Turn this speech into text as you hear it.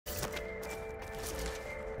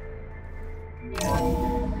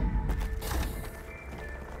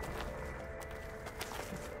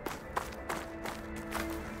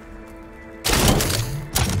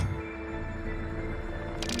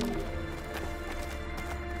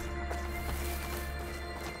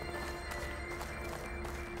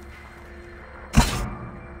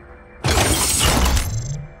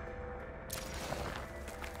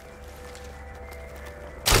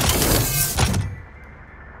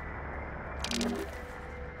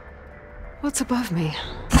What's above me?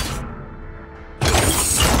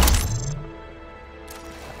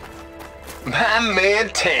 My man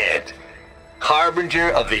Ted, harbinger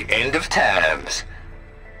of the end of times.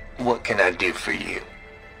 What can I do for you?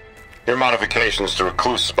 Your modifications to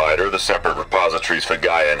Recluse Spider, the separate repositories for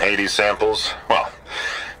Gaia and Hades samples, well,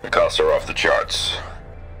 the costs are off the charts.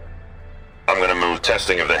 I'm gonna move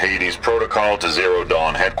testing of the Hades protocol to Zero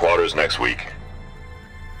Dawn headquarters next week.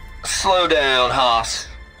 Slow down, Hoss.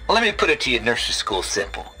 Let me put it to you nursery school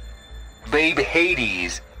simple. Baby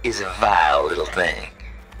Hades is a vile little thing,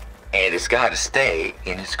 and it's gotta stay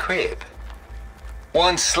in its crib.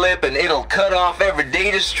 One slip and it'll cut off every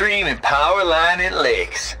data stream and power line it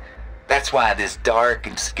licks. That's why this dark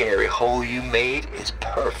and scary hole you made is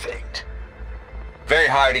perfect. Very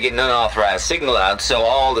hard to get an unauthorized signal out, so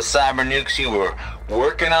all the cyber nukes you were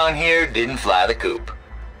working on here didn't fly the coop.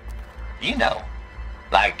 You know.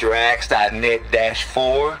 Like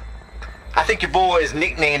Drax.net-4. I think your boys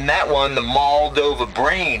nicknamed that one the Moldova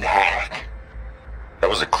Brain Hack. That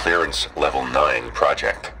was a clearance level 9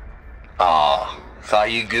 project. Aw,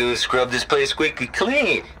 thought you goons scrubbed this place squeaky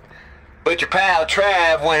clean. But your pal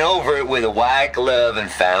Trav went over it with a white glove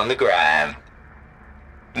and found the grime.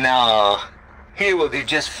 Nah, here we'll do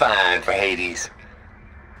just fine for Hades.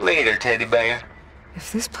 Later, teddy bear.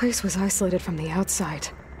 If this place was isolated from the outside,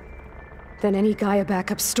 then any Gaia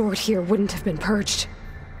backup stored here wouldn't have been purged.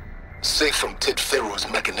 Safe from Ted Faro's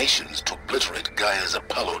machinations to obliterate Gaia's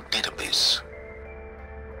Apollo database.